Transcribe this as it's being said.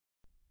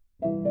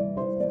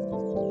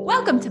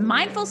Welcome to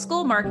Mindful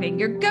School Marketing,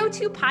 your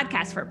go-to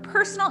podcast for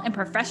personal and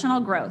professional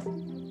growth.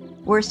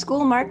 We're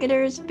school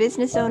marketers,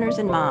 business owners,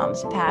 and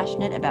moms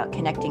passionate about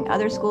connecting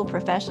other school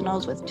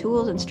professionals with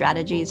tools and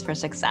strategies for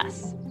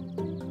success.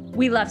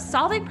 We love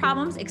solving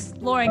problems,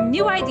 exploring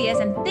new ideas,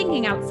 and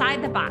thinking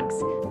outside the box.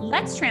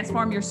 Let's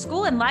transform your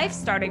school and life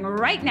starting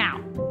right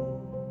now.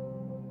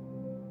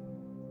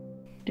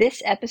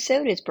 This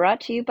episode is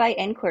brought to you by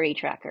Inquiry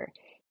Tracker.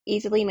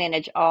 Easily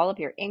manage all of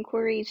your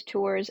inquiries,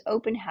 tours,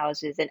 open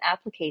houses, and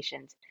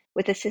applications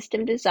with a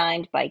system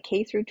designed by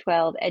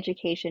K-12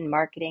 education,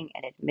 marketing,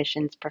 and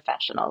admissions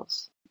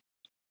professionals.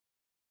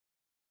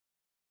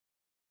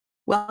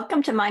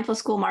 Welcome to Mindful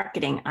School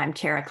Marketing. I'm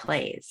Tara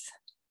Clays.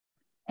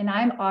 And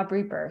I'm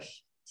Aubrey Bursch.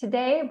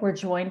 Today, we're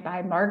joined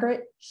by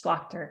Margaret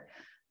Schlachter.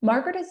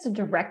 Margaret is the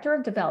Director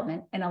of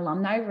Development and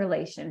Alumni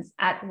Relations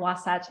at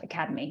Wasatch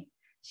Academy.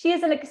 She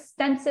has an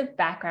extensive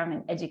background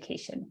in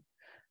education.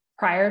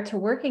 Prior to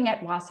working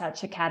at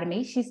Wasatch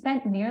Academy, she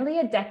spent nearly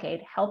a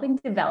decade helping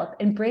develop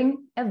and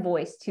bring a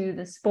voice to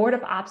the sport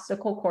of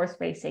obstacle course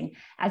racing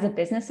as a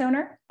business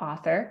owner,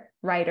 author,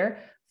 writer,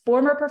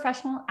 former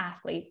professional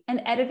athlete,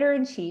 and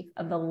editor-in-chief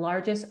of the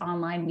largest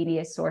online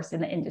media source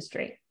in the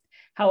industry.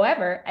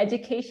 However,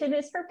 education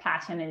is her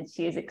passion, and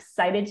she is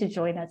excited to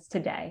join us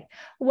today.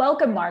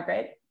 Welcome,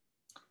 Margaret.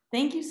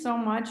 Thank you so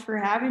much for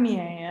having me.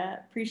 I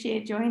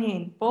appreciate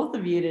joining both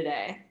of you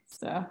today.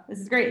 So this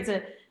is great.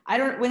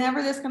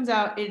 Whenever this comes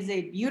out, it is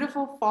a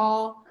beautiful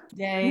fall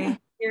day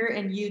here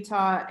in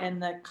Utah,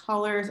 and the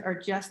colors are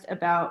just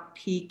about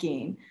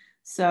peaking.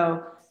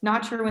 So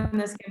not sure when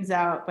this comes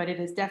out, but it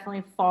is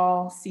definitely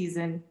fall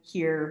season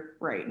here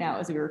right now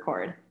as we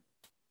record.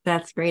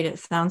 That's great. It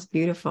sounds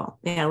beautiful.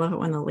 Yeah, I love it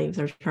when the leaves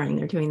are turning.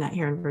 They're doing that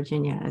here in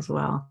Virginia as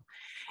well.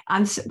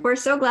 We're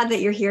so glad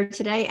that you're here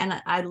today,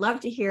 and I'd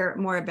love to hear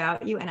more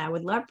about you. And I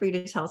would love for you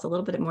to tell us a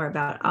little bit more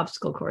about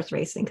obstacle course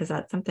racing, because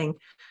that's something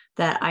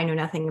that I know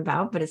nothing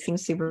about, but it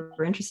seems super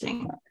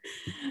interesting.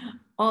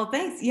 Well,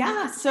 thanks.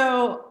 Yeah.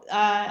 So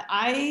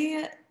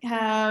I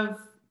have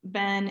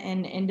been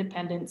in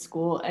independent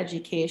school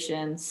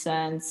education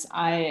since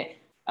I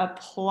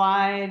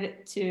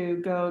applied to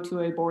go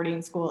to a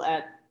boarding school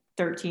at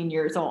 13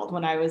 years old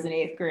when I was in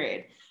 8th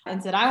grade,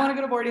 and said, I want to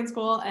go to boarding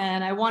school,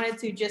 and I wanted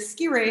to just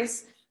ski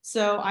race.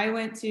 So I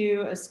went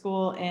to a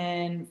school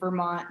in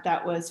Vermont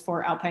that was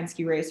for alpine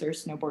ski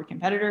racers, snowboard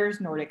competitors,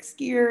 Nordic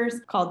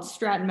skiers, called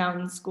Stratton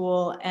Mountain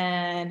School,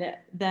 and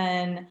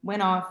then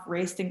went off,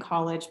 raced in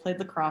college, played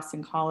lacrosse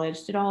in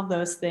college, did all of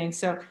those things.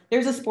 So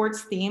there's a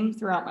sports theme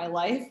throughout my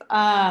life,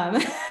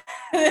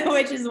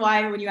 which is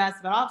why when you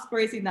asked about obstacle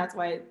racing, that's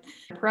why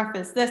I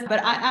prefaced this. But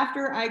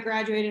after I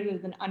graduated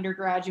with an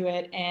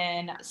undergraduate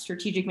in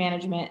strategic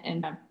management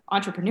and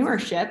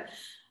entrepreneurship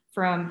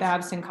from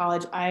Babson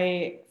College,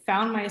 I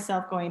found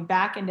myself going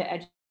back into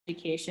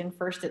education,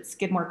 first at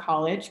Skidmore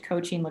College,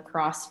 coaching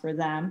lacrosse for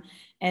them,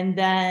 and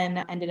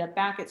then ended up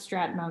back at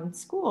Stratton Mountain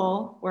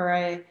School, where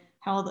I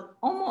held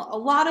almost a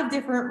lot of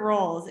different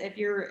roles. If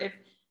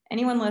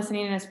anyone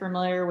listening is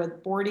familiar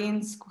with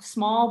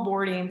small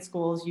boarding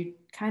schools, you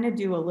kind of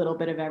do a little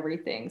bit of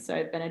everything. So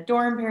I've been a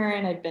dorm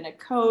parent, I've been a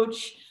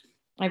coach,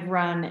 I've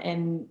run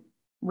a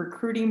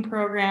recruiting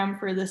program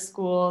for the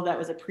school that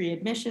was a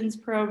pre-admissions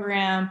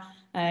program.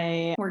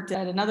 I worked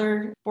at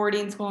another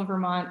boarding school in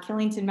Vermont,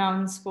 Killington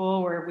Mountain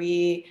School,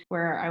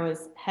 where I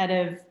was head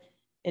of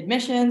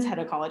admissions, head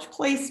of college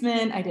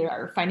placement. I did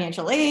our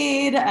financial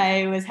aid.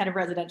 I was head of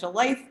residential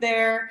life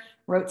there,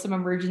 wrote some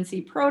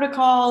emergency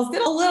protocols,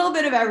 did a little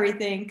bit of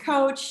everything,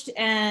 coached.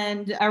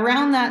 And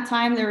around that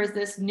time, there was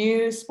this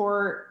new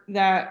sport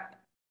that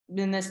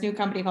in this new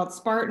company called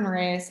Spartan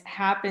Race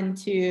happened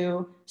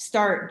to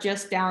start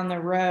just down the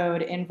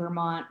road in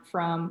Vermont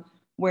from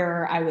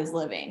where I was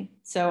living.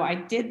 So I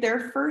did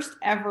their first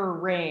ever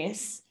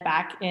race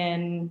back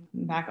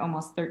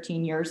almost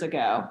 13 years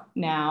ago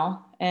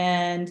now.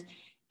 And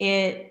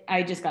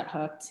I just got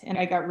hooked, and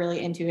I got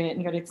really into it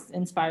and got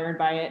inspired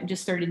by it and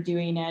just started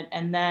doing it,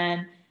 and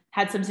then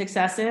had some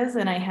successes.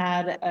 And I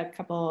had a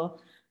couple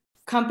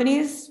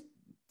companies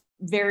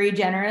very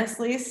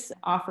generously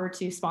offer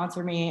to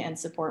sponsor me and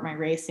support my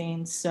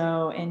racing.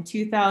 So in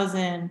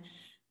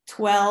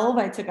 2012,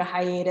 I took a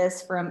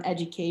hiatus from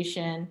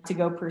education to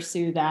go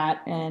pursue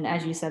that. And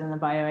as you said in the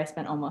bio, I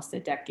spent almost a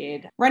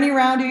decade running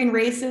around doing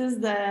races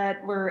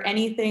that were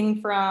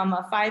anything from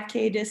a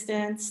 5K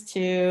distance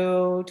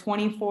to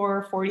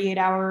 24,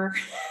 48-hour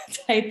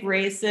type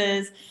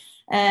races.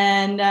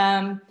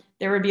 And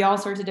there would be all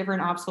sorts of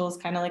different obstacles,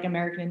 kind of like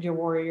American Ninja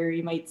Warrior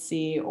you might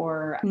see,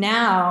 or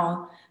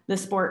now the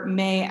sport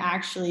may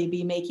actually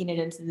be making it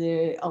into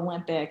the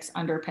Olympics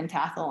under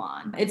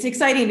pentathlon. It's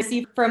exciting to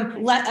see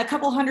from a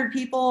couple hundred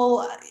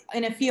people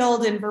in a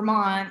field in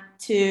Vermont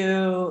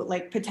to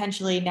like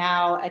potentially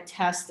now a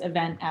test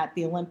event at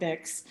the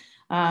Olympics.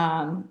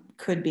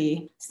 Could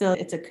be. Still,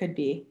 it's a could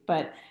be,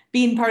 but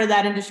being part of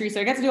that industry.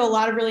 So I got to do a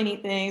lot of really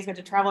neat things, got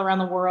to travel around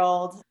the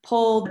world,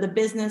 pulled the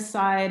business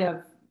side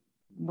of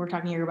we're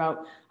talking here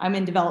about, I'm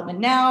in development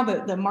now,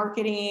 but the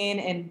marketing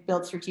and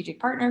build strategic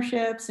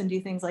partnerships and do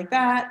things like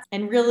that.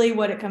 And really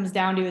what it comes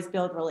down to is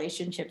build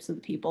relationships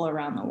with people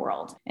around the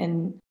world.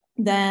 And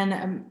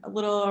then a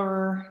little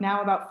over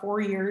now, about 4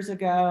 years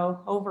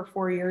ago, over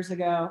 4 years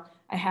ago,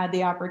 I had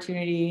the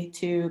opportunity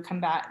to come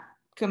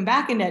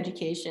back into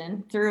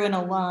education through an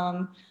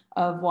alum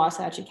of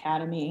Wasatch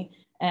Academy.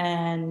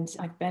 And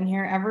I've been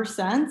here ever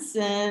since.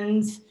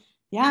 And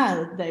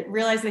yeah, they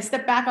realized, they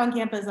stepped back on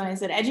campus and I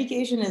said,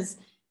 education is,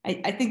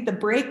 I think the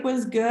break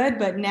was good,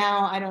 but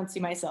now I don't see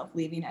myself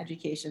leaving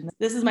education.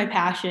 This is my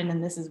passion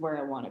and this is where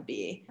I want to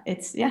be.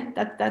 It's,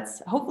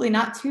 that's hopefully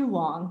not too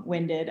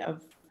long-winded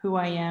of who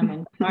I am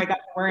and how I got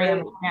to where I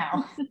am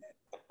now.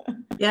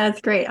 Yeah,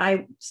 it's great.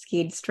 I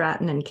skied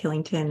Stratton and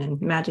Killington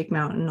and Magic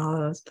Mountain, all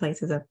those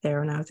places up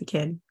there when I was a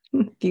kid.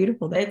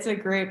 Beautiful day. It's a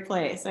great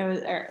place. I was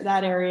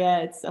that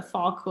area. It's the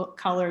fall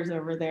colors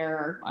over there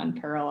are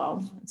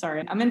unparalleled.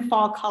 Sorry, I'm in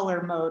fall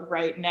color mode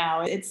right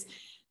now. It's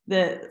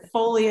the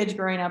foliage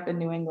growing up in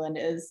New England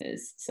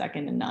is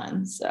second to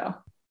none. So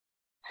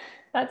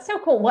that's so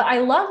cool. What I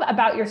love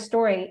about your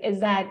story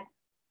is that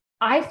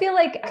I feel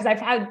like, because I've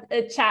had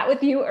a chat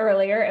with you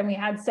earlier and we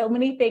had so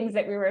many things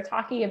that we were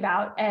talking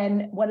about,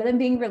 and one of them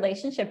being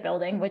relationship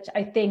building, which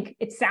I think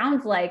it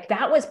sounds like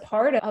that was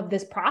part of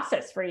this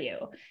process for you.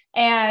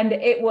 And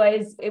it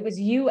was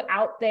you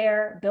out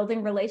there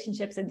building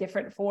relationships in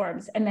different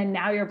forms. And then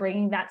now you're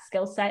bringing that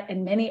skill set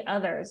and many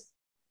others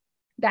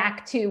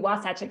back to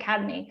Wasatch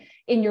Academy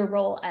in your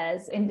role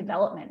as in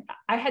development.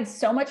 I had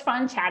so much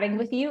fun chatting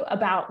with you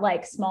about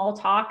like small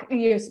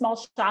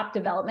shop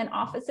development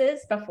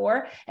offices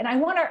before. And I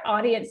want our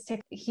audience to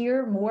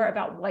hear more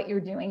about what you're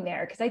doing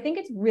there, because I think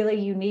it's really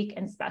unique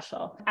and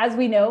special. As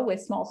we know,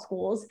 with small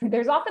schools,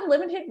 there's often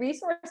limited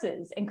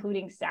resources,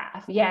 including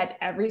staff, yet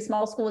every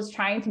small school is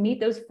trying to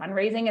meet those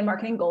fundraising and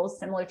marketing goals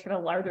similar to the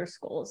larger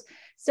schools.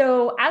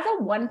 So as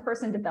a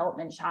one-person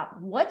development shop,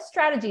 what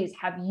strategies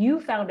have you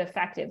found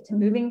effective to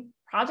moving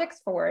projects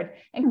forward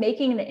and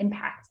making an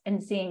impact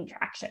and seeing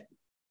traction?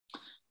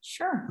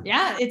 Sure.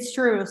 Yeah, it's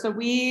true. So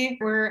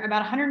we're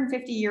about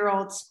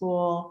 150-year-old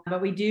school,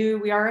 but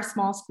we are a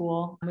small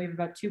school. We have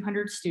about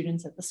 200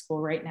 students at the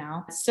school right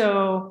now.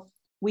 So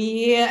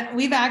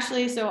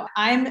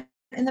I'm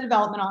in the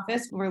development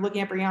office. We're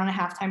looking at bringing on a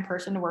half-time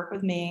person to work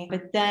with me,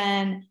 but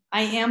then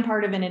I am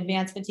part of an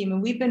advancement team,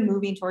 and we've been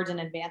moving towards an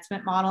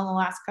advancement model in the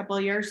last couple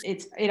of years.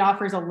 It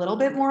offers a little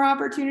bit more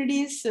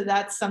opportunities. So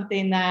that's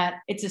something that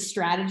it's a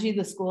strategy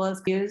the school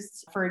has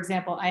used. For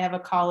example, I have a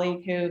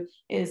colleague who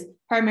is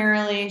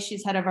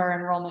she's head of our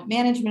enrollment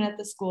management at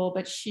the school,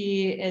 but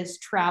she is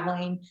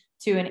traveling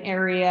to an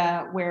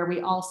area where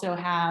we also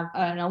have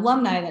an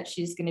alumni that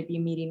she's going to be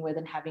meeting with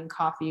and having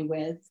coffee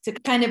with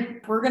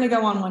we're going to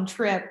go on one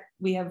trip.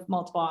 We have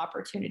multiple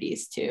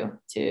opportunities to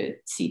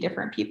see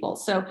different people.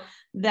 So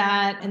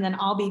that, and then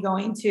I'll be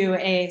going to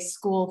a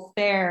school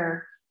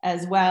fair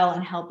as well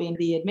and helping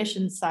the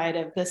admissions side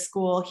of the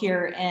school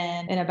here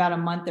in about a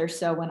month or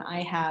so when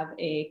I have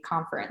a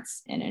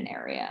conference in an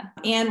area.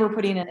 And we're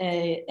putting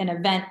an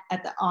event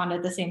on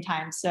at the same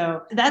time.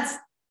 So that's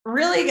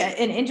really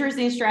an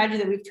interesting strategy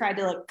that we've tried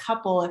to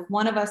couple. If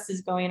one of us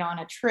is going on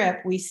a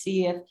trip, we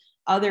see if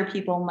other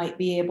people might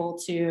be able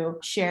to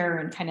share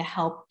and kind of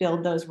help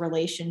build those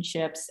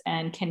relationships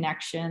and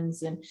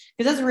connections. And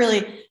because that's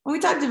really, when we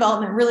talk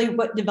development, really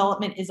what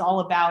development is all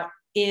about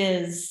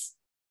is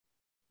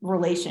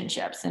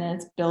relationships, and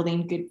it's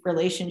building good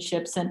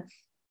relationships. And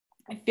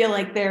I feel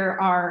like there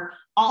are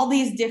all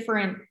these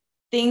different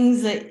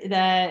things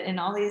that and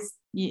all these,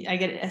 I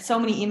get so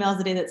many emails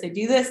a day that say,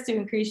 do this to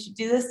increase,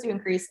 do this to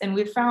increase. And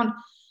we've found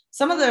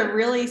some of the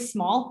really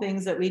small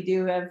things that we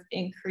do have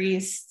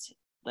increased,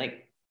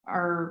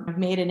 have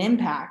made an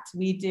impact.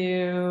 We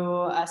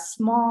do a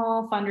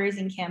small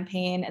fundraising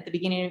campaign at the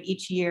beginning of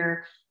each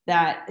year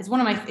that is one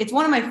of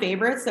my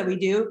favorites that we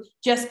do,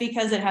 just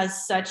because it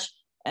has such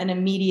an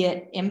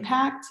immediate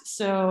impact.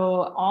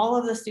 So all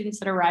of the students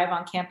that arrive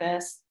on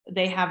campus,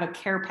 they have a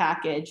care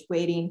package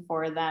waiting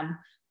for them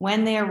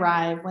when they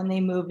arrive, when they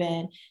move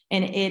in,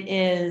 and it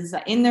is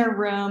in their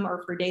room,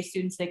 or for day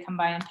students, they come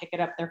by and pick it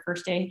up their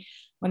first day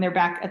when they're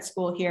back at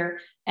school here.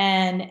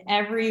 And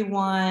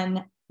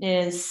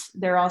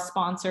they're all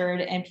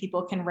sponsored, and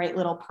people can write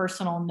little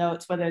personal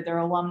notes, whether they're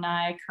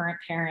alumni, current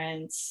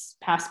parents,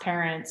 past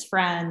parents,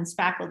 friends,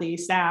 faculty,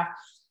 staff,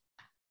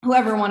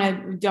 whoever want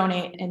to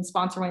donate and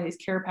sponsor one of these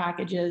care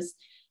packages.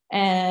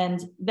 And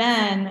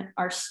then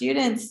our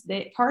students,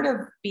 part of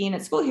being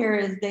at school here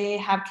is they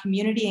have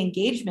community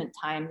engagement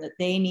time that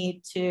they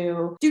need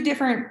to do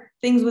different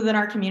things within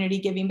our community,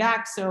 giving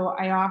back. So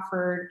I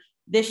offered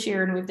this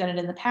year, and we've done it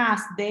in the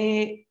past,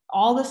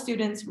 all the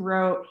students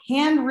wrote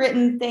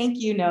handwritten thank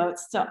you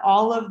notes to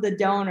all of the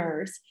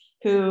donors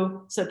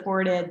who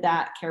supported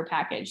that care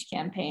package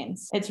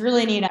campaigns. It's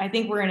really neat. I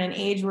think we're in an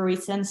age where we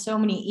send so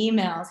many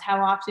emails.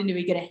 How often do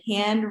we get a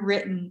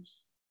handwritten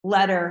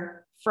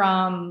letter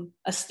from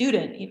a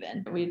student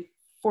even? We have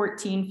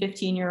 14,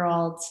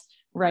 15-year-olds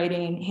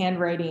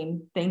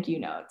handwriting thank you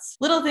notes,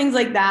 little things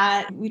like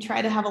that. We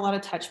try to have a lot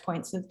of touch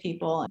points with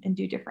people and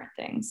do different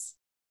things.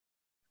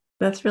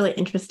 That's really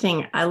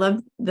interesting. I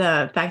love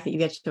the fact that you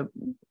get to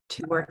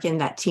work in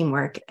that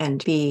teamwork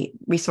and be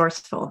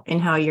resourceful in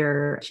how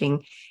you're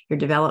achieving your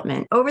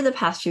development. Over the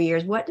past few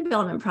years, what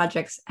development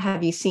projects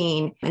have you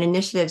seen and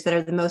initiatives that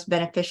are the most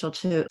beneficial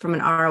from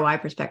an ROI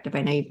perspective?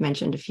 I know you've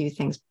mentioned a few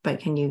things, but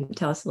can you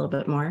tell us a little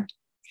bit more?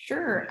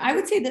 Sure. I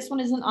would say this one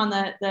isn't on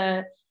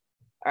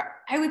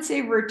I would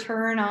say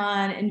return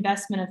on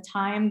investment of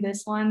time.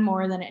 This one,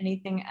 more than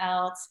anything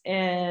else,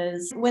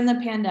 is when the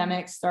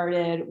pandemic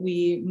started,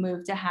 we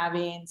moved to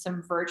having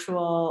some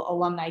virtual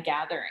alumni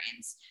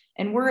gatherings.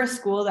 And we're a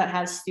school that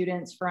has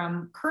students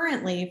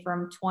currently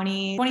from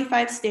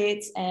 25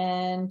 states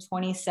and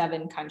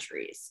 27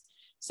 countries.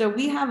 So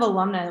we have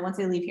alumni that once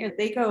they leave here,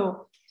 they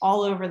go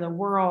all over the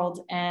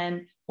world.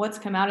 And what's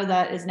come out of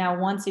that is now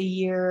once a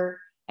year,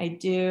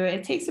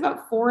 it takes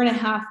about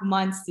 4.5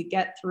 months to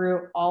get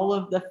through all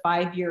of the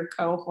 5-year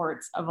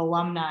cohorts of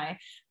alumni,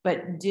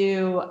 but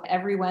do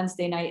every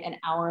Wednesday night an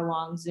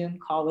hour-long Zoom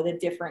call with a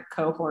different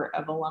cohort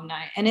of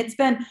alumni. And it's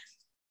been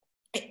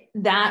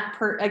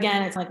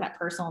again, it's like that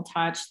personal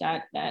touch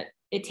that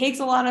it takes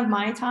a lot of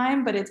my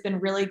time, but it's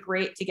been really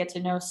great to get to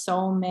know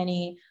so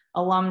many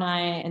alumni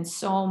and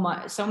so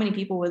many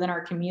people within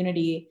our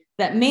community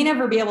that may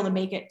never be able to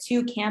make it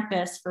to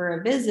campus for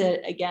a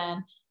visit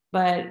again.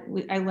 But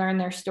I learn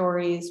their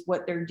stories,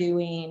 what they're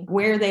doing,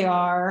 where they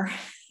are,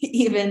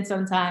 even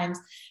sometimes.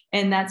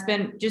 And that's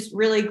been just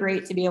really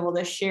great to be able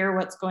to share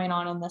what's going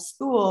on in the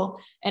school.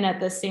 And at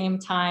the same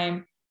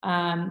time,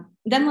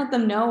 then let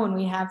them know when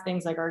we have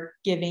things like our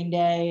giving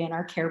day and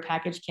our care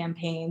package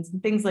campaigns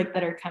and things like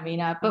that are coming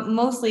up. But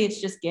mostly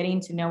it's just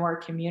getting to know our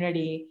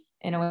community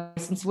in a way.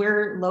 Since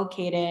we're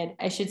located,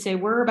 I should say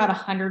we're about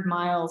 100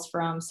 miles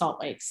from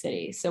Salt Lake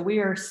City. So we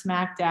are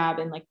smack dab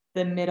in like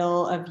the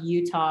middle of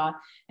Utah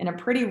in a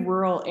pretty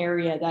rural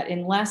area that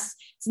unless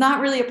it's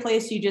not really a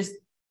place you just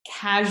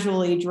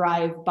casually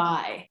drive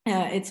by,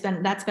 that's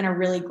been a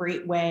really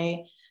great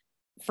way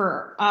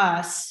for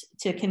us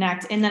to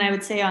connect. And then I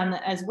would say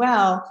as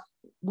well,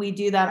 we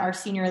do that. Our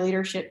senior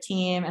leadership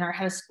team and our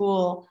head of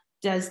school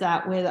does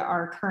that with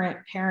our current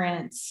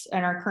parents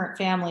and our current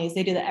families.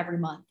 They do that every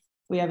month.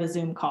 We have a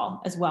Zoom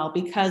call as well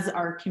because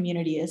our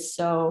community is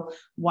so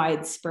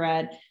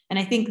widespread. And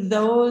I think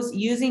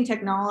using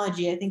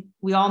technology, I think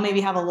we all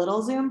maybe have a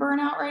little Zoom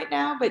burnout right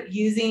now, but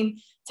using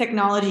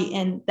technology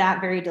in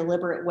that very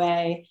deliberate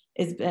way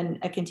has been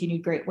a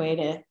continued great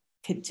way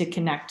to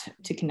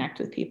connect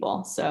with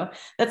people. So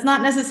that's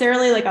not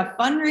necessarily like a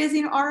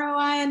fundraising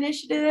ROI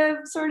initiative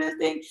sort of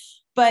thing,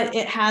 but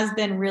it has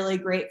been really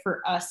great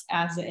for us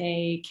as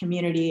a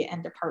community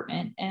and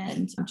department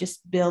and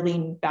just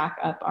building back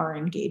up our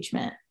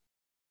engagement.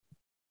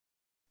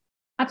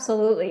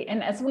 Absolutely.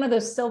 And it's one of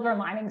those silver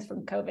linings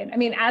from COVID. I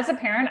mean, as a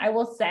parent, I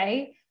will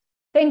say,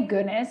 thank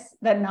goodness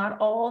that not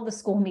all the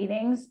school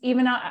meetings,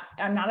 I'm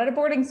not at a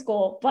boarding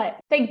school, but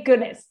thank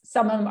goodness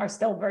some of them are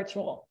still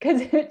virtual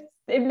because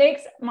it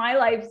makes my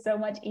life so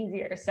much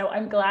easier. So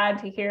I'm glad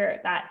to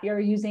hear that you're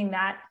using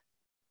that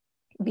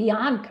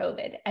beyond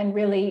COVID and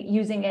really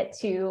using it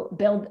to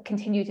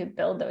continue to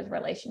build those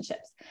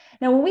relationships.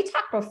 Now, when we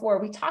talked before,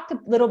 we talked a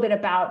little bit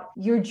about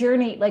your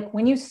journey, like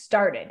when you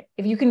started,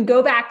 if you can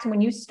go back to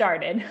when you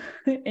started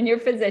in your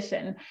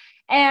position,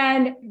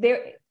 and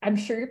I'm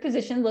sure your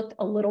position looked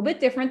a little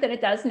bit different than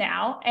it does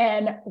now.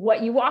 And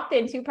what you walked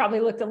into probably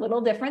looked a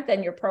little different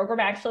than your program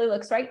actually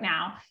looks right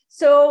now.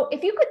 So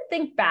if you could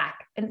think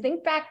back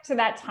to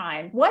that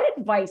time, what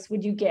advice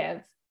would you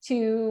give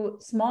to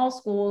small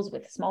schools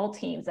with small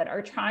teams that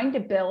are trying to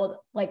build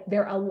like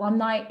their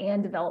alumni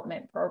and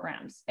development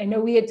programs? I know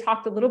we had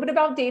talked a little bit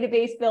about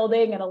database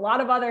building and a lot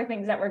of other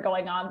things that were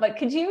going on, but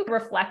could you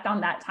reflect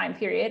on that time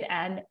period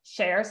and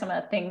share some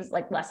of the things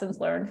like lessons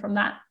learned from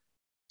that?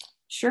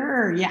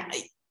 Sure.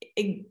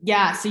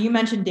 Yeah. So you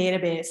mentioned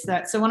database.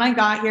 So when I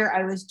got here,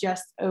 I was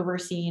just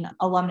overseeing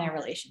alumni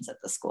relations at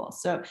the school.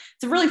 So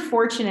it's a really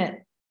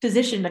fortunate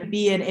position to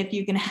be in if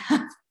you can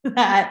have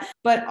that.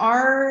 But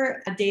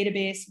our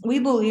database, we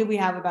believe we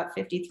have about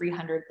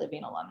 5,300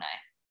 living alumni.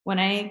 When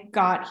I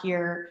got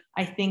here,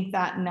 I think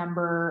that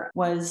number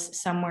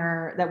was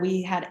somewhere that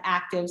we had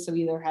active. So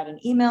we either had an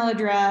email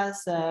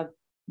address, a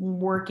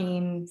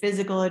working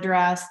physical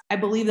address. I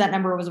believe that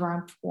number was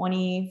around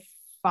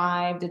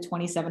 2,500 to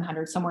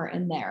 2,700, somewhere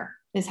in there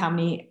is how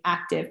many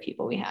active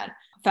people we had.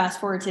 Fast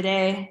forward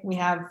today, we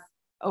have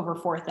over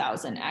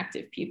 4,000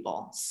 active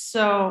people.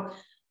 So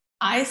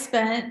I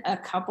spent a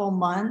couple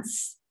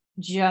months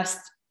just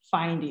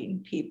finding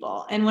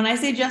people. And when I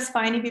say just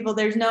finding people,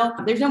 there's no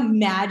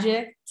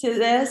magic to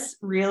this,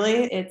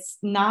 really.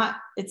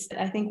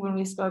 I think when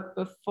we spoke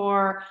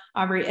before,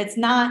 Aubrey, it's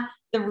not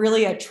the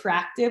really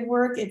attractive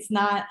work.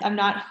 I'm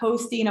not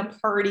hosting a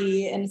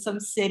party in some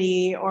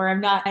city, or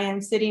I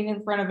am sitting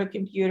in front of a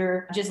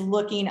computer, just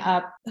looking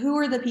up who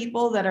are the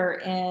people that are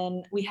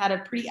in. We had a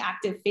pretty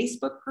active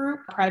Facebook group,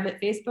 private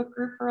Facebook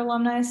group for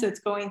alumni. So it's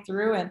going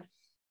through and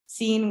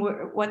seeing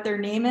what their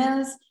name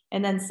is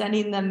and then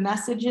sending them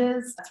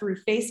messages through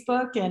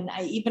Facebook. And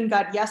I even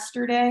got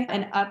yesterday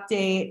an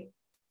update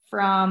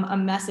from a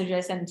message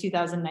I sent in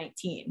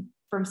 2019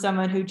 from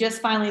someone who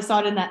just finally saw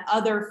it in that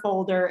other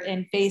folder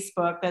in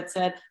Facebook that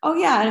said, oh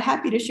yeah, I'm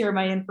happy to share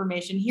my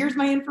information. Here's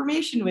my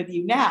information with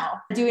you now.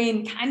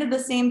 Doing kind of the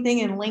same thing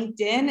in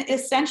LinkedIn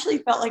essentially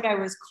felt like I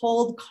was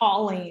cold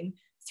calling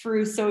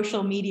through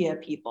social media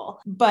people,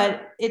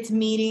 but it's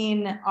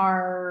meeting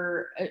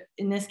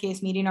in this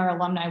case, meeting our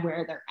alumni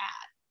where they're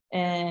at.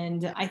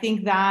 And I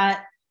think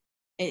that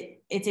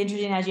it's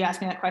interesting as you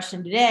asked me that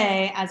question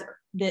today, as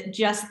that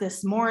just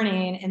this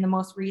morning in the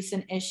most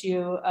recent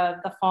issue of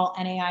the fall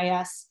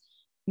NAIS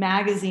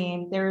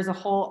magazine, there is a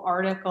whole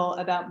article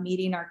about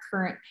meeting our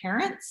current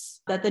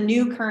parents, that the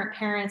new current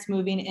parents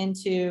moving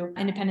into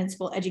independent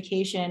school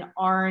education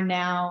are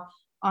now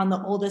on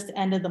the oldest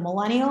end of the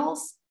millennials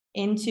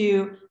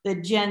into the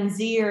Gen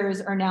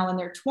Zers are now in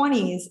their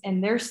 20s,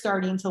 and they're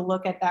starting to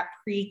look at that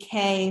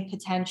pre-K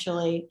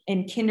potentially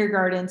in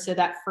kindergarten. So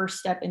that first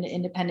step into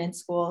independent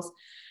schools.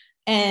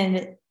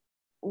 And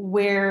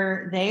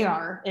where they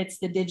are, it's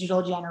the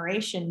digital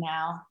generation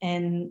now,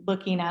 and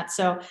looking at,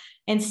 so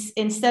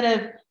instead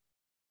of,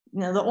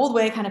 the old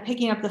way, kind of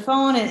picking up the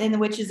phone,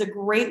 and which is a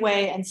great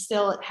way, and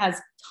still it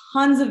has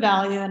tons of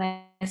value. And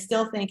I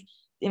still think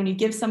when you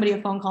give somebody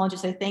a phone call and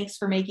just say, thanks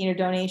for making a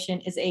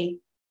donation, is a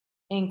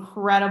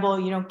incredible,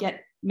 you don't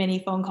get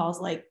many phone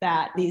calls like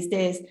that these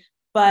days,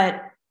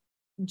 but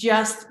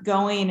just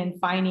going and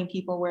finding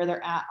people where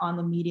they're at on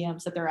the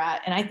mediums that they're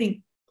at. And I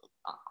think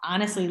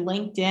honestly,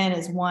 LinkedIn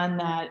is one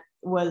that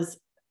was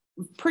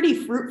pretty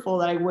fruitful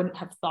that I wouldn't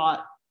have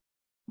thought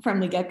from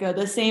the get-go.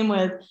 The same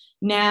with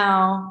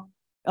now,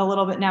 a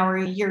little bit now we're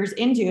years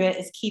into it,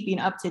 is keeping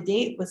up to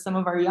date with some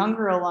of our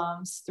younger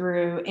alums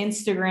through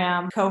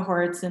Instagram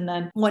cohorts. And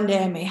then one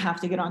day I may have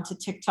to get onto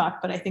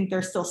TikTok, but I think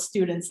there's still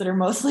students that are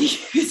mostly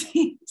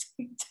using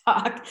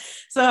TikTok.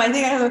 So I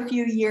think I have a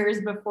few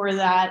years before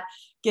that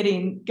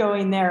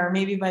going there.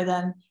 Maybe by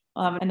then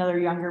I'll have another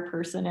younger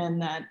person in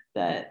that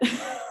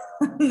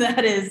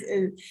that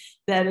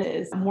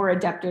is more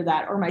adept at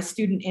that, or my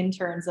student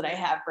interns that I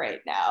have right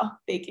now,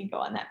 they can go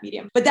on that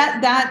medium. But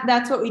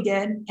that's what we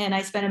did. And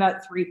I spent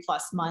about 3+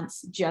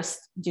 months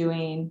just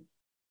doing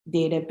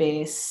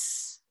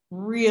database,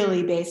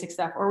 really basic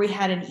stuff, or we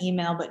had an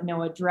email, but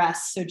no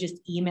address. So just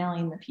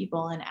emailing the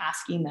people and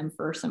asking them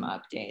for some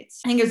updates.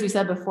 I think as we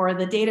said before,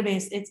 the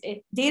database,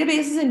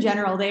 databases in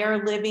general, they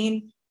are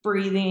living,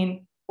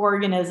 breathing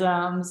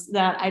organisms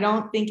that I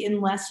don't think,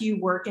 unless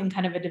you work in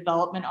kind of a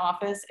development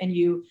office and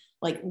you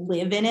like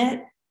live in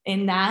it,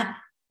 in that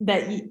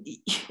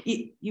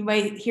you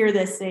might hear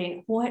this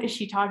saying, what is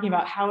she talking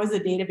about? How is a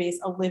database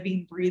a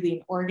living,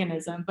 breathing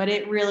organism? But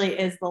it really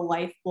is the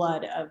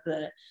lifeblood of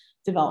the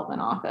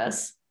development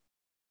office.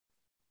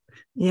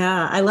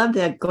 Yeah, I love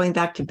that, going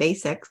back to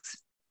basics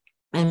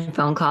and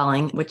phone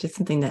calling, which is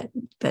something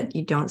that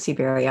you don't see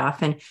very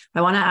often.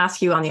 I want to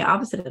ask you on the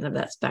opposite end of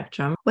that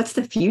spectrum, what's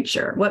the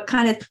future? What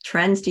kind of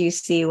trends do you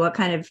see? What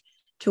kind of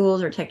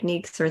tools or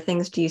techniques or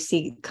things do you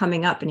see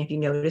coming up? And have you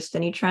noticed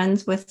any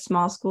trends with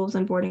small schools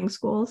and boarding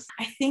schools?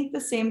 I think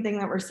the same thing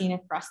that we're seeing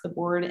across the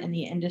board in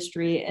the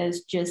industry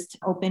is just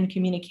open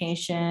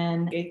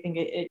communication. I think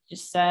it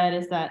just said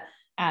is that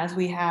as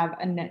we have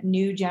a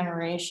new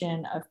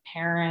generation of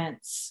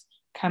parents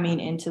coming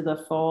into the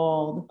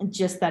fold,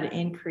 just that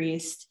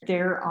increased,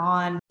 they're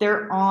on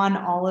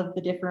all of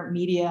the different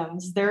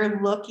mediums. They're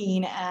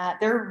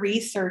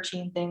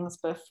researching things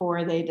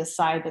before they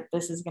decide that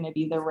this is going to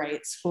be the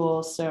right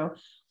school. So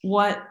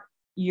what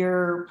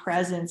your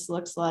presence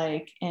looks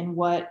like and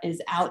what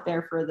is out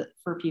there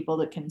for people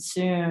to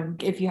consume.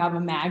 If you have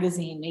a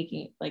magazine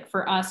making, like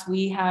for us,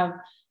 we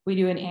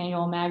do an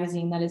annual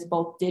magazine that is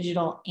both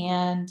digital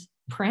and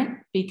print,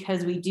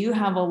 because we do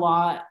have a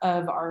lot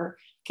of our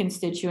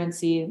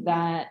constituency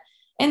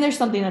and there's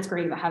something that's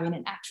great about having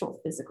an actual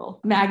physical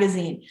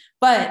magazine,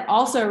 but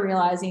also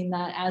realizing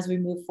that as we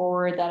move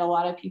forward, that a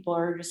lot of people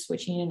are just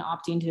switching and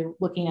opting to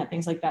looking at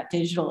things like that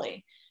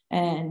digitally.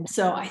 And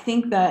so I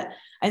think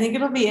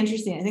it'll be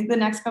interesting. I think the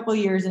next couple of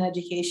years in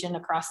education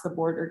across the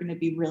board are going to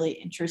be really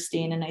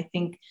interesting. And I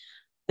think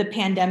the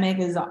pandemic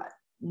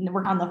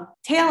we're on the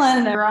tail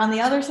end, and we're on the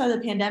other side of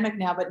the pandemic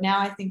now, but now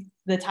I think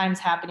the time's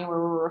happening where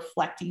we're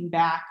reflecting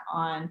back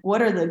on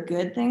what are the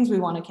good things we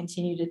want to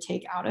continue to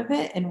take out of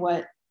it, and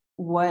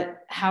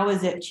how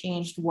has it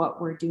changed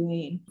what we're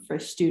doing for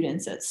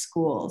students at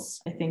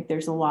schools. I think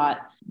there's a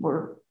lot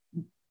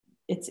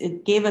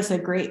it gave us a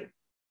great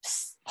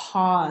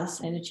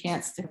pause and a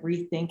chance to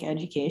rethink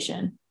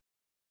education.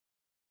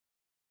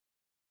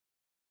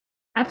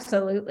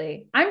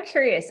 Absolutely. I'm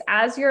curious,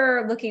 as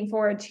you're looking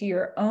forward to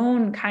your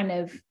own kind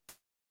of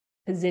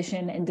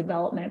position and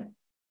development,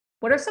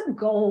 what are some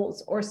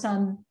goals or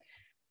some,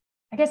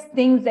 I guess,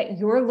 things that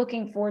you're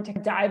looking forward to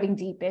diving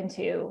deep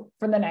into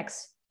for the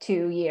next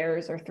 2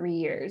 years or 3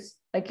 years?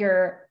 Like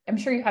I'm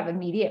sure you have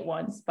immediate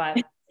ones,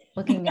 but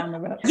looking down the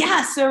road.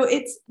 Yeah. So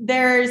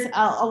there's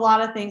a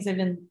lot of things I've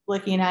been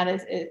looking at.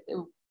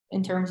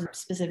 in terms of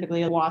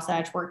specifically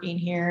Wasatch working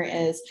here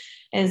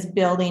is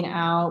building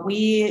out.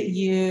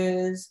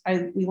 We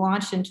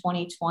launched in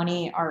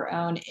 2020 our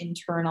own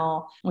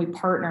internal, we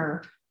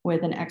partner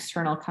with an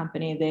external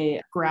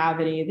company,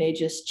 Gravity. They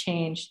just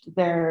changed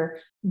their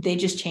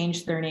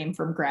name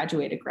from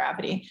Graduate to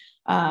Gravity.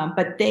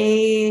 But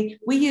we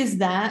use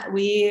that.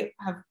 We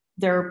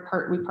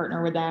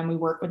partner with them, we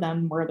work with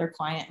them, we're their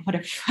client,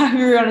 whatever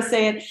you want to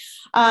say it.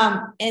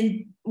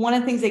 And one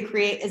of the things they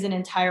create is an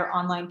entire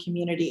online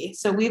community.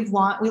 So we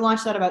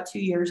launched that about 2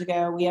 years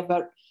ago. We have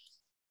about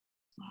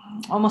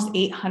almost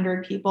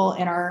 800 people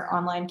in our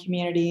online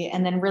community,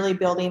 and then really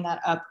building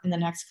that up in the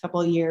next couple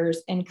of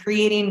years and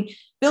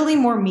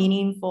building more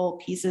meaningful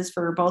pieces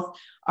for both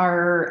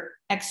our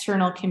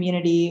external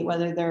community,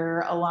 whether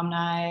they're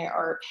alumni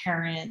or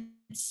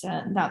parents,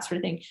 that sort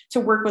of thing, to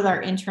work with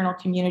our internal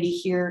community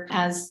here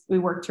as we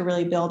work to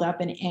really build up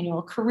an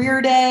annual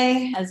career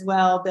day, as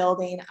well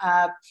building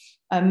up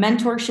a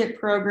mentorship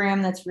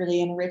program that's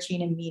really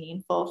enriching and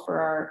meaningful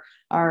for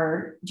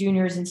our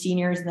juniors and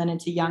seniors, and then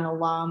into young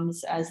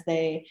alums as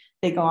they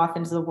go off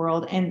into the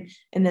world. And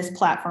this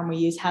platform we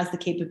use has the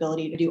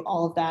capability to do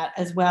all of that,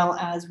 as well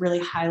as really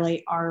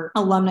highlight our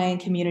alumni and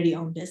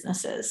community-owned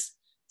businesses.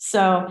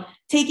 So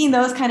taking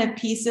those kind of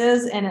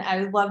pieces, and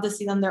I would love to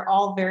see them, they're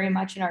all very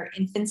much in our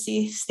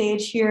infancy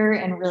stage here,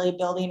 and really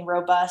building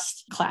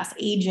robust class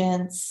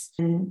agents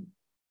and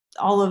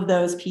all of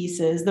those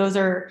pieces. Those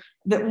are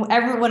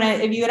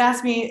if you had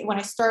asked me when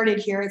I started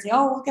here, I'd say,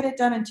 oh, we'll get it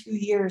done in 2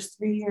 years,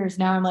 3 years.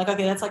 Now I'm like,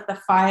 okay, that's like the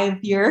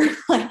 5-year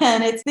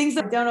plan. It's things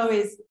that don't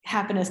always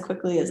happen as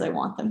quickly as I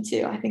want them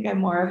to. I think I'm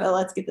more of a,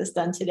 let's get this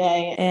done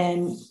today,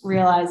 and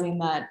realizing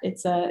that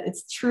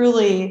it's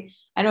truly,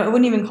 I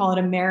wouldn't even call it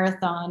a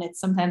marathon. It's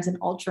sometimes an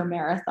ultra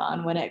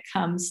marathon when it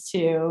comes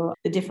to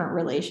the different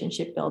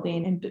relationship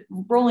building and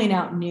rolling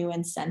out new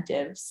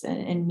incentives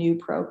and new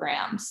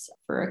programs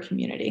for a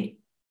community.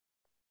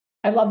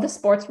 I love the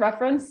sports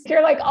reference.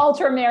 You're like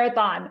ultra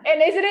marathon.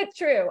 And isn't it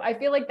true? I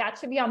feel like that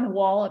should be on the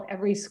wall of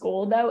every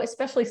school, though,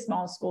 especially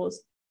small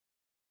schools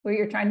where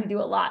you're trying to do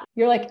a lot.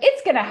 You're like,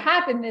 it's going to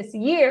happen this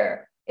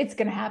year. It's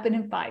going to happen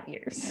in 5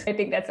 years. I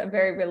think that's a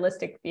very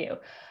realistic view.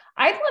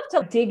 I'd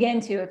love to dig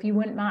into, if you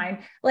wouldn't mind,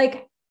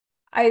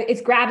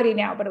 it's Gravity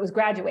now, but it was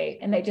Graduate,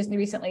 and they just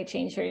recently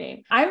changed their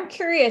name. I'm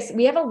curious,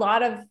 we have a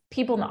lot of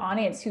people in the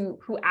audience who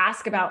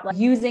ask about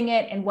using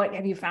it, and what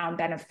have you found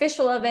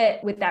beneficial of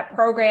it with that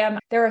program?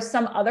 There are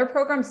some other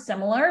programs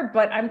similar,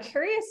 but I'm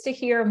curious to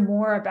hear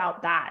more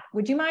about that.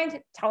 Would you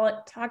mind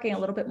talking a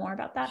little bit more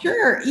about that?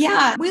 Sure.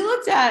 Yeah. We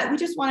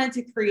just wanted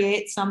to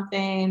create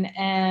something,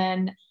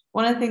 and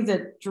one of the things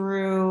that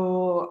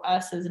drew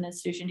us as an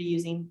institution to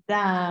using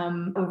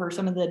them over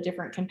some of the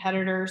different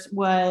competitors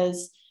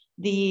was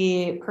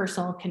the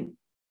personal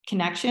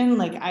connection.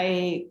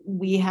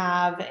 We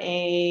have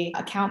a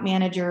account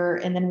manager,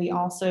 and then we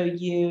also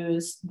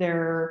use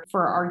for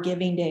our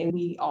giving day,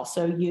 we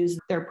also use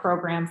their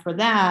program for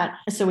that.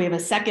 So we have a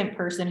second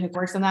person who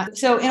works on that.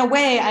 So in a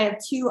way, I have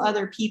 2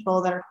 other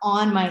people that are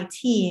on my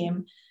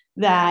team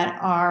that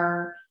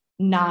are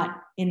not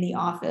in the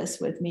office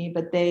with me,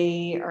 but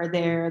they are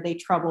there, they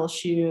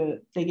troubleshoot,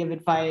 they give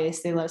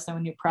advice, they let us know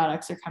when new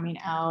products are coming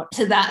out.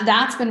 So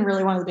that's been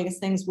really one of the biggest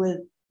things with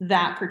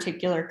that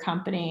particular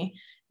company,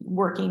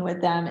 working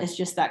with them, is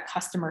just that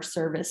customer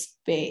service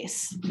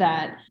base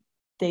that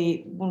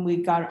when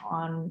we started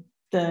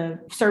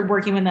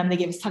working with them, they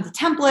gave us tons of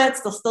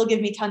templates. They'll still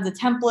give me tons of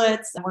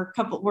templates. And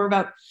we're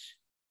about,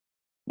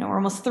 we're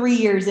almost 3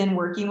 years in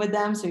working with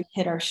them. So we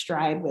hit our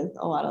stride with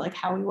a lot of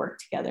how we work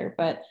together,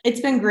 but it's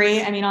been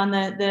great. I mean, on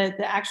the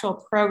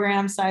actual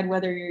program side,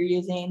 whether you're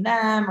using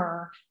them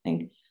or I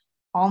think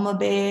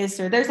Alma-based,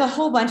 or there's a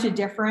whole bunch of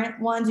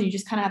different ones, and you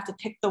just kind of have to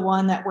pick the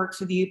one that works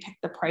with you, pick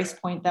the price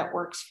point that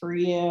works for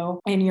you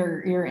and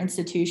your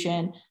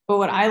institution. But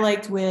what I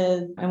liked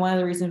and one of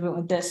the reasons we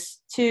went with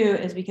this too,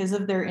 is because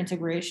of their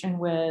integration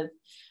with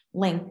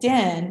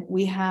LinkedIn.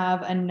 We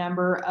have a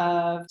number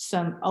of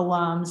some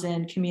alums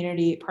and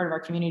part of our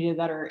community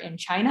that are in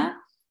China,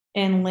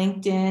 and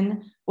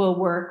LinkedIn will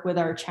work with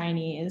our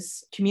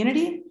Chinese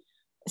community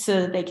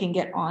so that they can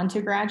get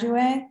onto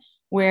Graduate,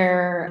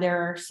 where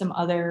there are some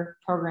other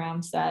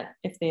programs that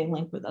if they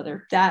link with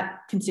that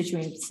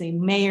constituency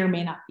may or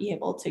may not be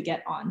able to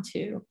get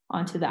onto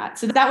that.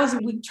 So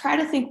we try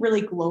to think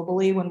really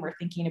globally when we're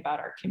thinking about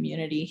our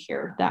community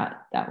here. That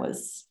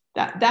was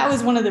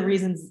one of the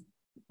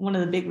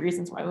big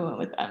reasons why we went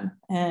with them.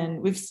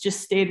 And we've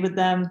just stayed with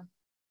them.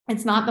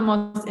 It's not the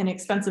most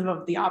inexpensive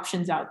of the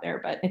options out there,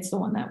 but it's the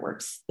one that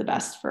works the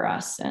best for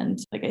us. And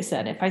like I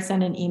said, if I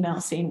send an email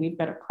saying we've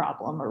got a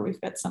problem or we've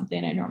got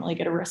something, I normally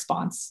get a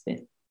response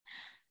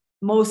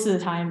most of the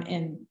time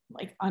in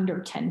under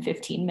 10,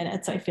 15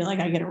 minutes. I feel like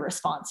I get a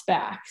response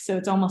back. So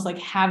it's almost like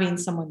having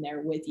someone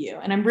there with you.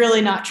 And I'm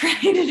really not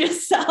trying to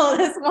just sell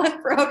this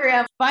one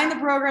program. Find the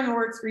program that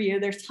works for you.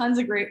 There's tons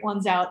of great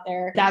ones out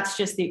there. That's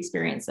just the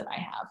experience that I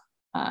have.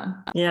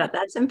 Yeah,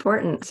 that's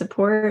important.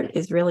 Support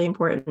is really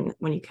important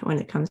when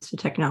it comes to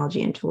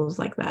technology and tools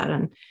like that.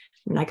 And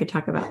And I could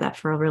talk about that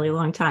for a really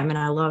long time. And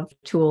I love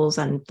tools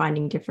and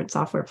finding different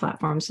software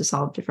platforms to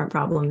solve different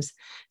problems.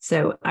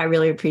 So I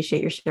really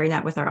appreciate you sharing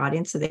that with our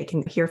audience so they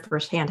can hear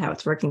firsthand how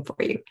it's working for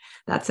you.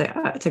 It's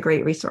a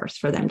great resource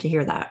for them to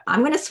hear that.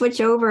 I'm going to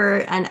switch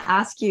over and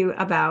ask you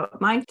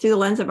about mine. Through the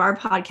lens of our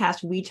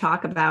podcast, we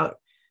talk about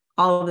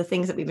all of the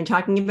things that we've been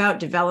talking about,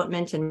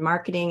 development and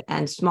marketing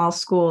and small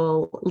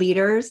school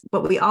leaders,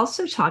 but we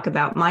also talk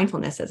about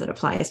mindfulness as it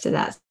applies to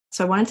that.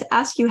 So I wanted to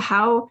ask you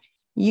how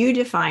you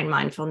define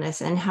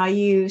mindfulness and how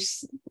you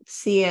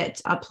see it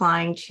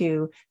applying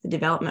to the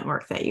development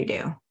work that you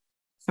do,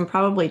 and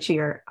probably to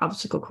your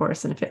obstacle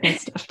course and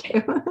fitness stuff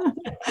too.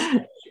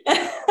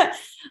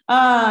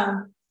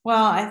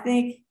 Well, I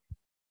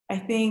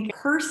think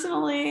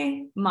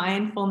personally,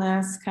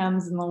 mindfulness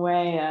comes in the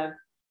way of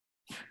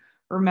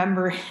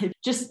remembering.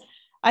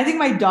 I think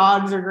my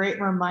dogs are a great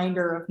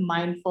reminder of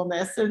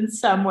mindfulness in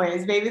some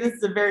ways. Maybe this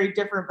is a very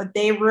different, but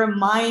they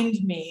remind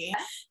me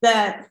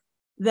that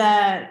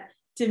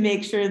to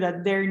make sure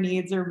that their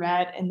needs are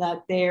met and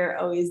that they're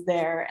always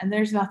there. And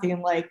there's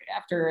nothing like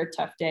after a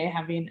tough day,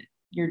 having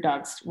your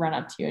dogs run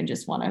up to you and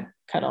just want to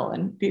cuddle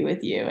and be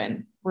with you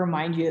and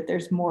remind you that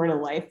there's more to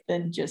life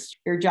than just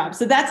your job.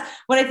 So that's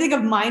when I think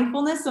of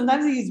mindfulness.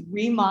 Sometimes I use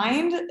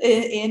remind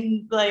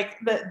in like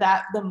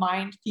the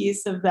mind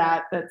piece of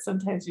that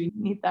sometimes we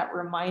need that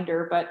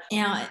reminder. But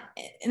and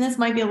this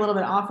might be a little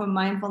bit off of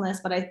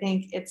mindfulness, but I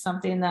think it's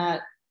something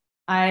that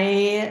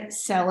I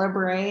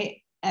celebrate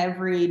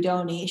every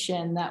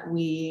donation that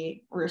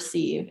we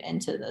receive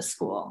into the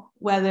school,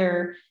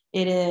 whether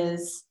it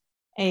is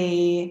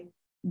 $1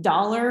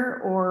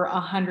 or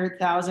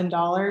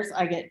 $100,000,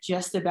 I get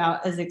just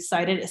about as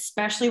excited,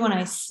 especially when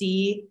I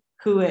see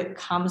who it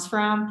comes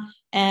from.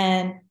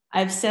 And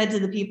I've said to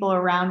the people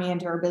around me and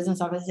to our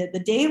business office, the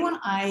day when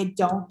I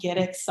don't get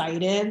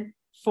excited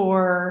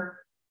for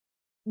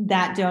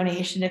that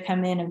donation to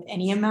come in of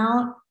any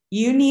amount,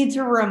 you need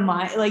to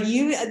remind, like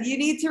you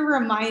need to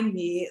remind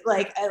me,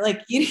 like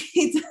you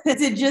need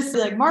to just be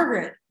like,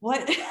 Margaret,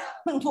 what,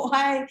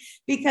 why?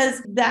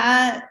 Because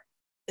that,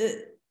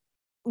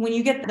 when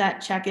you get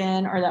that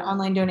check-in or that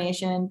online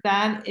donation,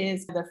 that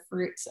is the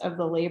fruits of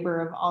the labor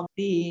of all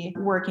the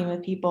working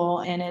with people.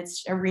 And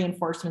it's a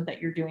reinforcement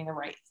that you're doing the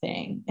right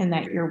thing and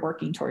that you're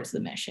working towards the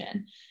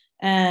mission.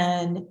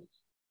 And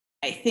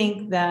I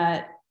think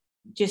that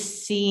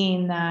just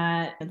seeing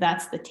that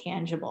that's the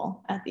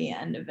tangible at the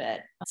end of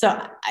it. So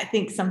I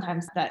think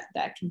sometimes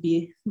that can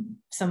be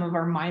some of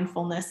our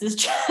mindfulness is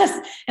just,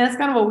 and it's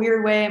kind of a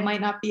weird way. It might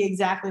not be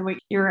exactly what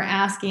you're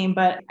asking,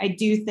 but I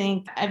do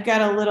think I've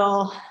got a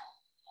little,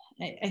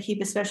 I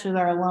keep, especially with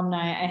our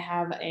alumni, I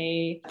have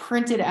a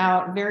printed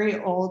out,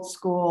 very old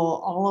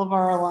school, all of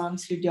our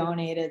alums who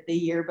donated the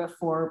year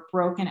before,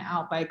 broken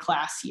out by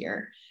class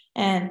year.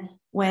 And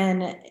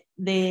when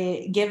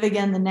they give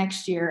again the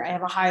next year, I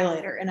have a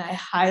highlighter and I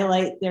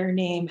highlight their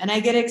name. And I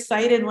get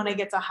excited when I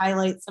get to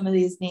highlight some of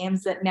these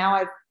names that now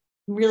I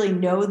really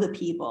know the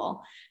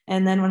people.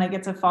 And then when I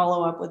get to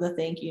follow up with a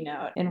thank you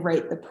note and I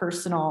write a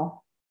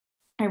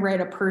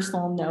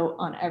personal note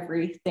on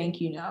every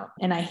thank you note,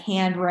 and I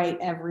handwrite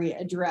every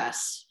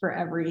address for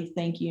every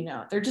thank you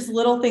note. They're just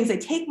little things. They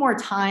take more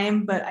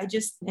time, but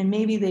and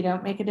maybe they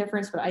don't make a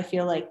difference, but I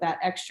feel like that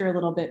extra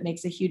little bit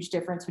makes a huge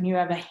difference when you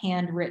have a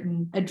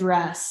handwritten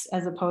address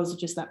as opposed to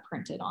just that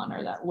printed on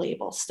or that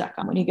label stuck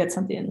on when you get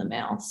something in the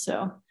mail.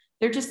 So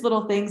they're just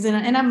little things.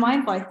 And I'm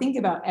mindful. I think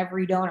about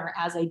every donor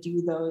as I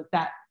do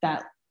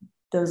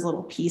those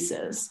little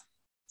pieces.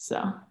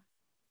 So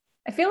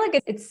I feel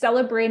like it's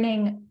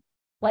celebrating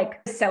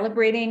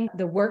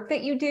the work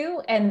that you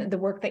do and the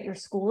work that your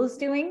school is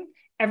doing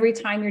every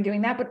time you're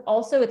doing that. But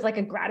also it's like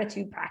a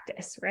gratitude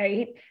practice,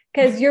 right?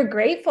 Because you're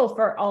grateful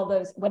for all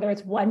those, whether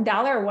it's $1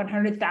 or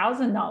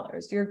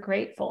 $100,000, you're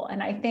grateful.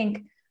 And I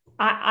think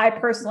I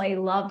personally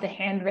love the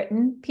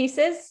handwritten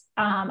pieces.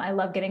 I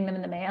love getting them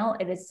in the mail.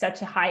 It is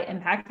such a high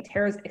impact.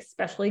 Tara's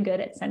especially good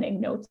at sending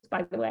notes,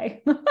 by the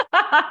way.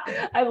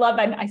 I love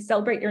that. I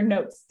celebrate your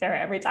notes, Tara,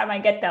 every time I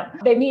get them.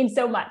 They mean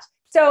so much.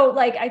 So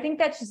I think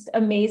that's just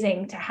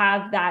amazing to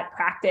have that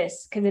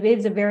practice because it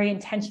is a very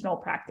intentional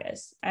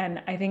practice.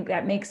 And I think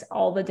that makes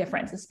all the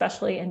difference,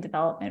 especially in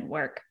development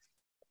work.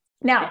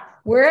 Now,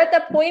 we're at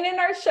the point in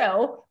our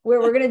show where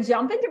we're going to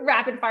jump into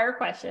rapid fire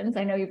questions.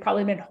 I know you've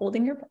probably been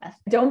holding your breath.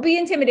 Don't be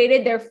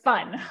intimidated. They're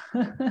fun.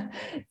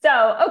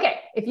 So,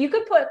 okay, if you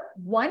could put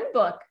one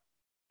book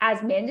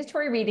as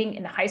mandatory reading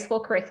in the high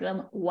school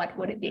curriculum, what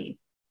would it be?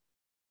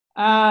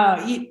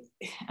 I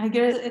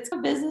guess it's a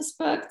business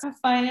book, it's a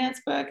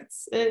finance book.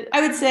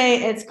 I would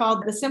say it's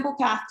called The Simple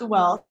Path to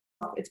Wealth.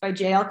 It's by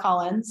J.L.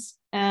 Collins.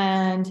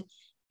 And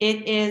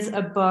it is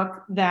a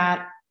book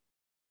that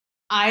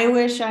I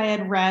wish I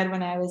had read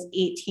when I was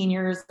 18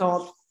 years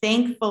old.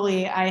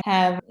 Thankfully, I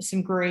have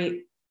some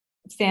great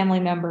family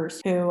members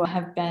who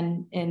have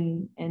been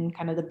in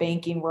kind of the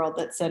banking world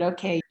that said,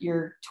 okay,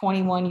 you're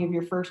 21, you have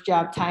your first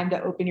job, time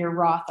to open your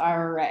Roth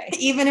IRA,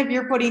 even if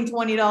you're putting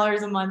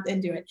 $20 a month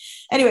into it.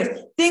 Anyways,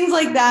 things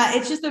like that.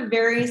 It's just a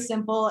very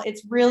simple,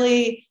 it's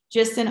really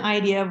just an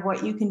idea of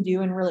what you can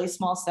do in really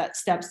small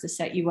steps to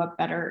set you up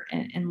better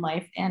in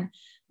life, and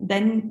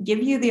then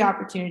give you the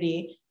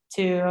opportunity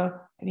to,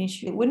 I mean,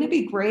 wouldn't it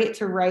be great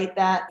to write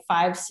that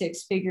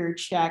 5-6 figure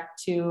check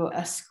to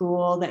a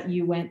school that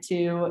you went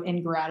to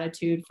in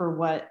gratitude for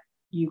what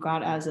you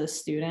got as a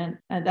student?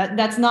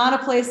 That's not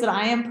a place that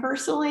I am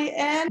personally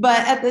in,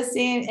 but at the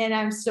same, and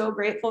I'm so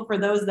grateful for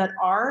those that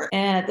are.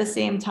 And at the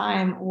same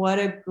time, what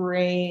a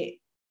great,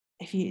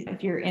 if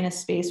you're in a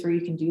space where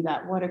you can do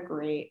that, what a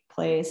great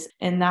place.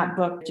 And that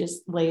book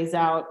just lays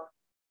out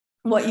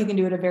what you can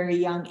do at a very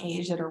young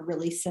age that are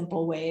really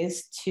simple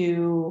ways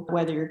to,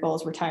 whether your goal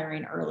is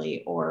retiring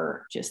early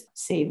or just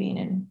saving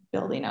and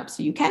building up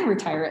so you can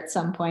retire at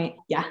some point.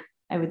 Yeah,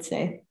 I would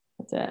say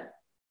that's it.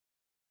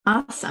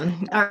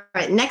 Awesome. All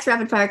right. Next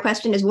rapid fire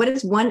question is, what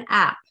is one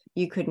app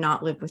you could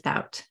not live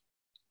without?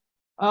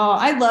 Oh,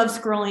 I love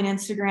scrolling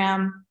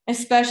Instagram.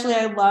 Especially,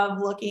 I love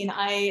looking.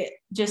 I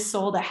just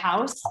sold a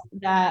house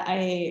that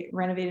I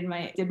renovated,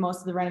 did most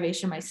of the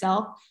renovation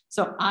myself.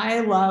 So I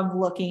love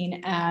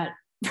looking at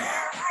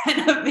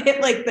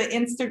like the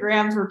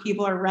Instagrams where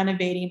people are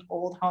renovating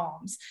old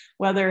homes,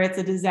 whether it's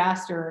a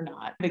disaster or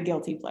not. A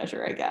guilty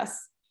pleasure, I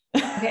guess.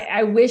 Okay,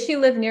 I wish you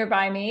lived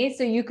nearby me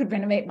so you could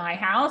renovate my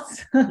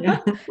house.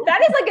 That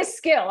is like a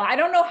skill. I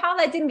don't know how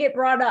that didn't get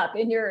brought up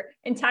in your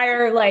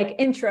entire like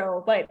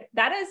intro, but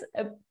that is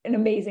an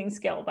amazing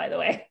skill, by the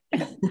way.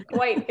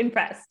 Quite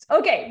impressed.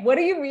 Okay, what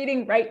are you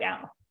reading right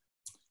now?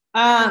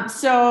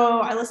 So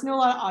I listen to a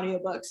lot of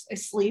audiobooks.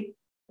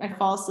 I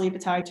fall asleep.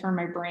 It's how I turn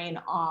my brain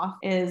off,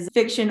 is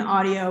fiction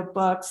audio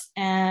books.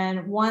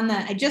 And one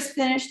that I just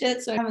finished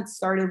it, so I haven't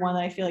started one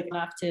that I feel like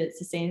enough to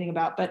say anything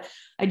about, but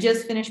I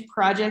just finished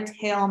Project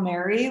Hail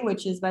Mary,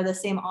 which is by the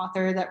same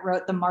author that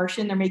wrote The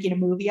Martian. They're making a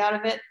movie out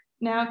of it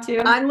now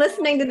too. I'm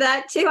listening to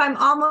that too. I'm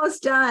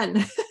almost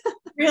done.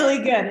 Really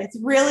good. It's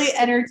really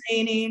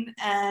entertaining.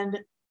 And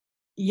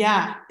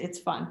yeah, it's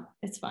fun.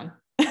 It's fun.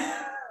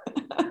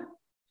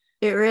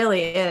 It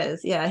really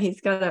is. Yeah,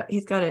 he's got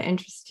an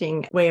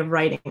interesting way of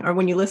writing, or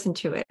when you listen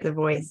to it, the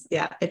voice.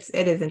 Yeah, it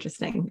is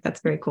interesting.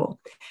 That's very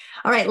cool.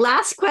 All right,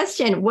 last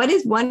question. What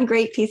is one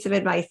great piece of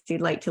advice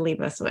you'd like to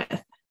leave us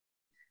with?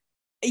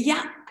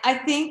 Yeah, I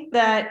think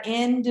that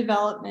in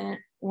development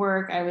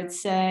work, I would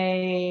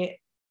say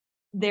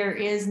there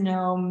is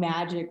no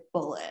magic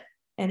bullet.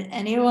 And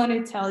anyone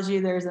who tells you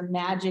there's a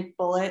magic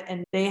bullet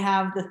and they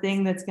have the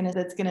thing that's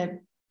gonna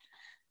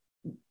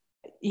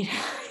you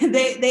know,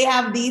 they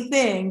have the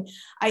thing.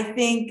 I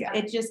think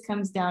it just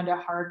comes down to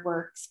hard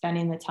work,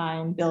 spending the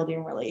time,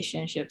 building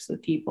relationships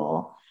with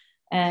people,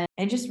 and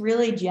just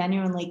really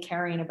genuinely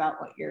caring about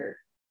what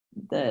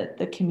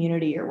the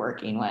community you're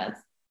working with.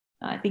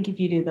 I think if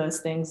you do those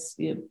things,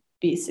 you'll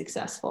be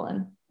successful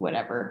in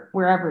wherever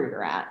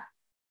you're at.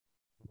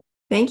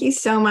 Thank you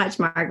so much,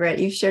 Margaret.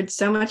 You've shared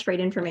so much great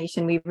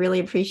information. We really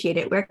appreciate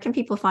it. Where can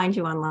people find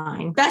you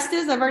online? Best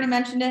is, I've already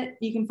mentioned it.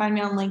 You can find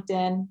me on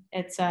LinkedIn.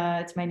 It's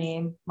my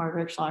name,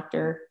 Margaret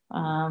Schlachter.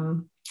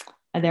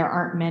 There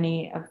aren't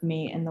many of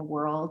me in the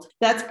world.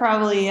 That's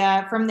probably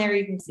from there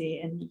you can see,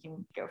 and you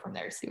can go from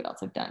there to see what else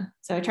I've done.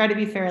 So I try to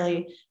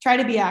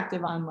be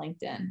active on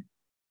LinkedIn.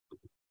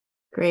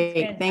 Great.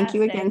 Fantastic. Thank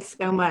you again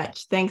so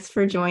much. Thanks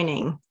for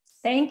joining.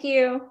 Thank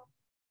you.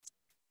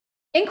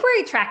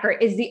 Inquiry Tracker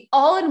is the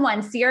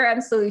all-in-one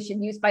CRM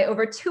solution used by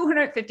over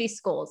 250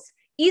 schools.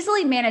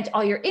 Easily manage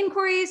all your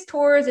inquiries,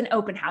 tours, and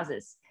open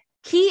houses.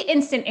 Key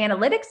instant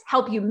analytics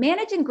help you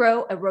manage and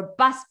grow a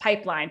robust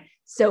pipeline.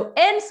 So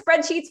end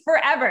spreadsheets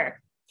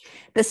forever.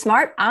 The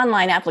smart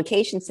online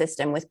application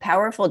system with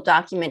powerful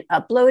document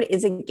upload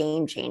is a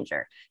game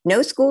changer.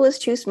 No school is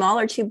too small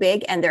or too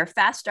big, and their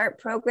Fast Start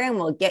program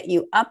will get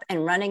you up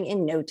and running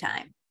in no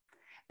time.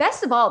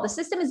 Best of all, the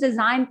system is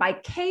designed by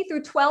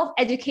K-12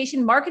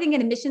 education, marketing,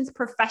 and admissions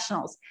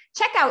professionals.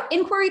 Check out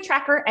Inquiry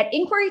Tracker at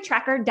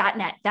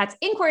inquirytracker.net. That's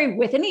inquiry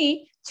with an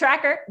E,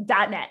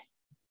 tracker.net.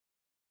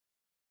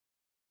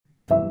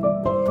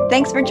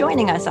 Thanks for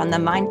joining us on the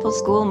Mindful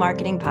School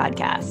Marketing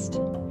Podcast.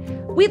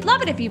 We'd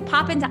love it if you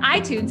pop into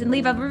iTunes and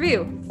leave a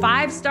review,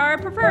 5-star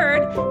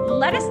preferred.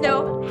 Let us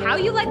know how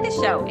you like the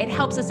show. It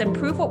helps us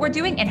improve what we're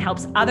doing and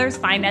helps others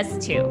find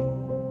us too.